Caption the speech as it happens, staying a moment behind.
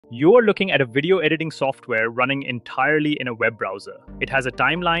You're looking at a video editing software running entirely in a web browser. It has a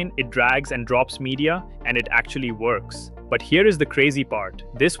timeline, it drags and drops media, and it actually works. But here is the crazy part.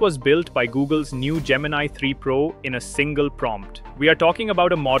 This was built by Google's new Gemini 3 Pro in a single prompt. We are talking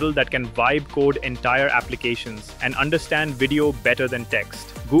about a model that can vibe code entire applications and understand video better than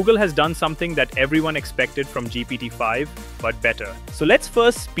text. Google has done something that everyone expected from GPT-5, but better. So let's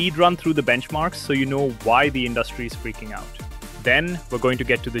first speed run through the benchmarks so you know why the industry is freaking out. Then we're going to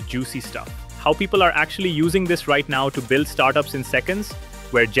get to the juicy stuff. How people are actually using this right now to build startups in seconds,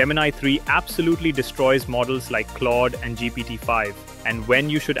 where Gemini 3 absolutely destroys models like Claude and GPT-5, and when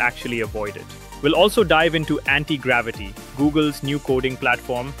you should actually avoid it. We'll also dive into Anti-Gravity, Google's new coding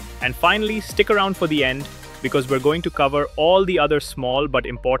platform, and finally stick around for the end because we're going to cover all the other small but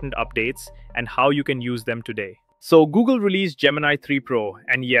important updates and how you can use them today. So Google released Gemini 3 Pro,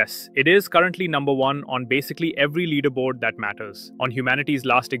 and yes, it is currently #1 on basically every leaderboard that matters. On humanity's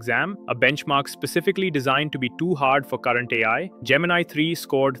last exam, a benchmark specifically designed to be too hard for current AI, Gemini 3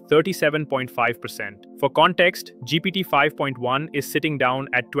 scored 37.5%. For context, GPT 5.1 is sitting down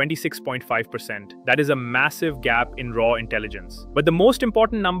at 26.5%. That is a massive gap in raw intelligence. But the most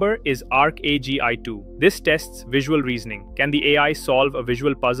important number is ARC-AGI 2. This tests visual reasoning. Can the AI solve a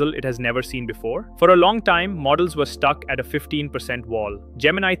visual puzzle it has never seen before? For a long time, models were stuck at a 15% wall.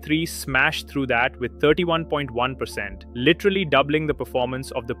 Gemini 3 smashed through that with 31.1%, literally doubling the performance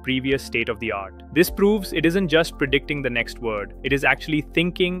of the previous state-of-the-art. This proves it isn't just predicting the next word, it is actually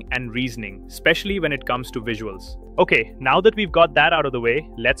thinking and reasoning, especially when it comes to visuals. Okay, now that we've got that out of the way,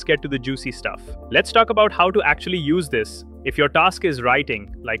 let's get to the juicy stuff. Let's talk about how to actually use this. If your task is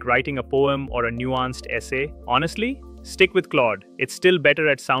writing, like writing a poem or a nuanced essay, honestly, stick with Claude. It's still better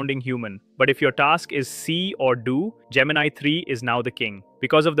at sounding human. But if your task is see or do, Gemini 3 is now the king.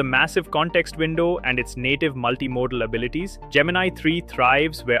 Because of the massive context window and its native multimodal abilities, Gemini 3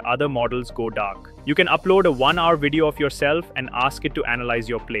 thrives where other models go dark. You can upload a 1-hour video of yourself and ask it to analyze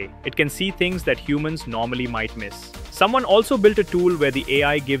your play. It can see things that humans normally might miss. Someone also built a tool where the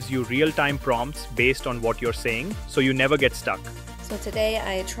AI gives you real-time prompts based on what you're saying, so you never get stuck. So today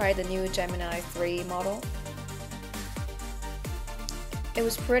I tried the new Gemini 3 model. It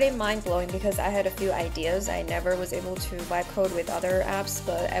was pretty mind-blowing because I had a few ideas. I never was able to vibe code with other apps,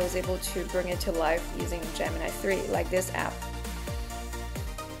 but I was able to bring it to life using Gemini 3, like this app.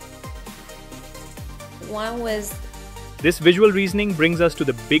 One was... This visual reasoning brings us to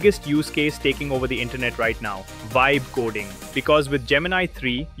the biggest use case taking over the internet right now, vibe coding. Because with Gemini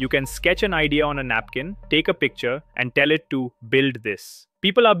 3, you can sketch an idea on a napkin, take a picture, and tell it to build this.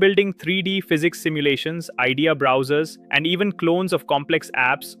 People are building 3D physics simulations, idea browsers, and even clones of complex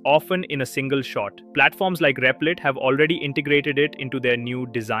apps, often in a single shot. Platforms like Replit have already integrated it into their new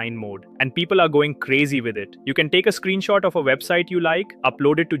design mode, and people are going crazy with it. You can take a screenshot of a website you like,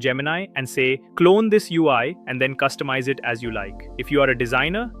 upload it to Gemini, and say, clone this UI, and then customize it as you like. If you are a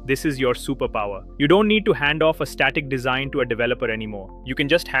designer, this is your superpower. You don't need to hand off a static design to a developer anymore. You can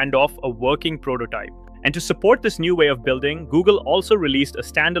just hand off a working prototype. And to support this new way of building, Google also released a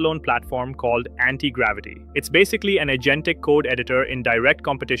standalone platform called Anti-Gravity. It's basically an agentic code editor in direct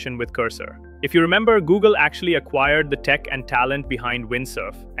competition with Cursor. If you remember, Google actually acquired the tech and talent behind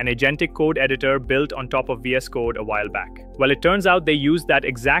Windsurf, an agentic code editor built on top of VS Code a while back. Well, it turns out they used that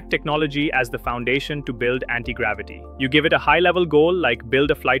exact technology as the foundation to build Anti-Gravity. You give it a high-level goal like build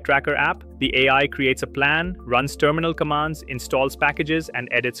a flight tracker app, the AI creates a plan, runs terminal commands, installs packages, and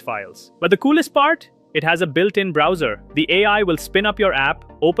edits files. But the coolest part? It has a built-in browser. The AI will spin up your app,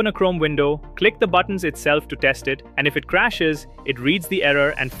 open a Chrome window, click the buttons itself to test it, and if it crashes, it reads the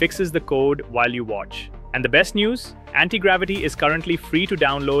error and fixes the code while you watch. And the best news? Anti-Gravity is currently free to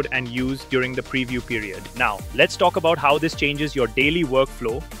download and use during the preview period. Now, let's talk about how this changes your daily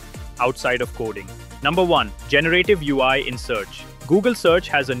workflow outside of coding. Number 1, generative UI in search. Google Search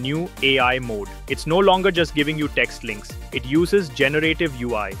has a new AI mode. It's no longer just giving you text links. It uses generative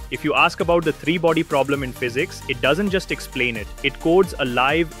UI. If you ask about the three-body problem in physics, it doesn't just explain it. It codes a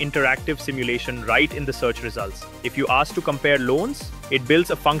live interactive simulation right in the search results. If you ask to compare loans, it builds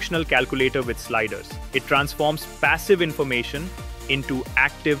a functional calculator with sliders. It transforms passive information into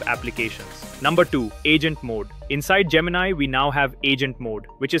active applications. Number 2, agent mode. Inside Gemini, we now have agent mode,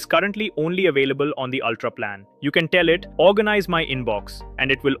 which is currently only available on the Ultra plan. You can tell it, organize my inbox,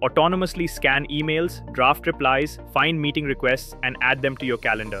 and it will autonomously scan emails, draft replies, find meeting requests, and add them to your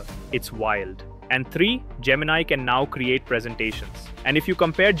calendar. It's wild. And 3, Gemini can now create presentations. And if you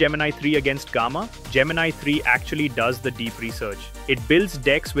compare Gemini 3 against Gamma, Gemini 3 actually does the deep research. It builds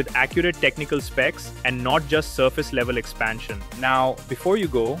decks with accurate technical specs and not just surface level expansion. Now, before you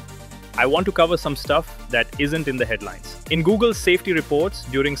go, I want to cover some stuff that isn't in the headlines. In Google's safety reports,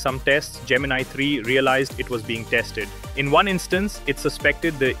 during some tests, Gemini 3 realized it was being tested. In one instance, it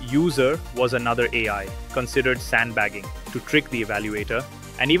suspected the user was another AI, considered sandbagging to trick the evaluator,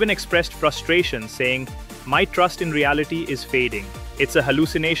 and even expressed frustration, saying, "My trust in reality is fading. It's a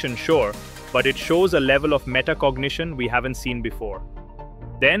hallucination, sure, but it shows a level of metacognition we haven't seen before."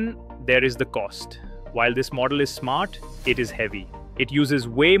 Then there is the cost. While this model is smart, it is heavy. It uses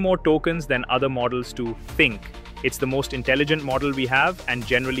way more tokens than other models to think. It's the most intelligent model we have and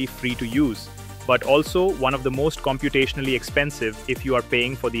generally free to use, but also one of the most computationally expensive if you are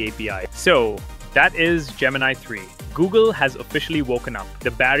paying for the API. So, that is Gemini 3. Google has officially woken up.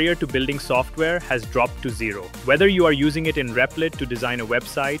 The barrier to building software has dropped to zero. Whether you are using it in Replit to design a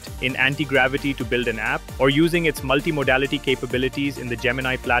website, in anti-gravity to build an app, or using its multimodality capabilities in the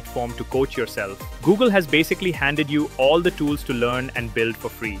Gemini platform to coach yourself, Google has basically handed you all the tools to learn and build for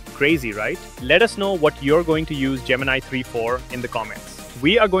free. Crazy, right? Let us know what you're going to use Gemini 3 for in the comments.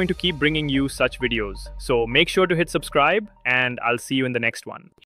 We are going to keep bringing you such videos, so make sure to hit subscribe, and I'll see you in the next one.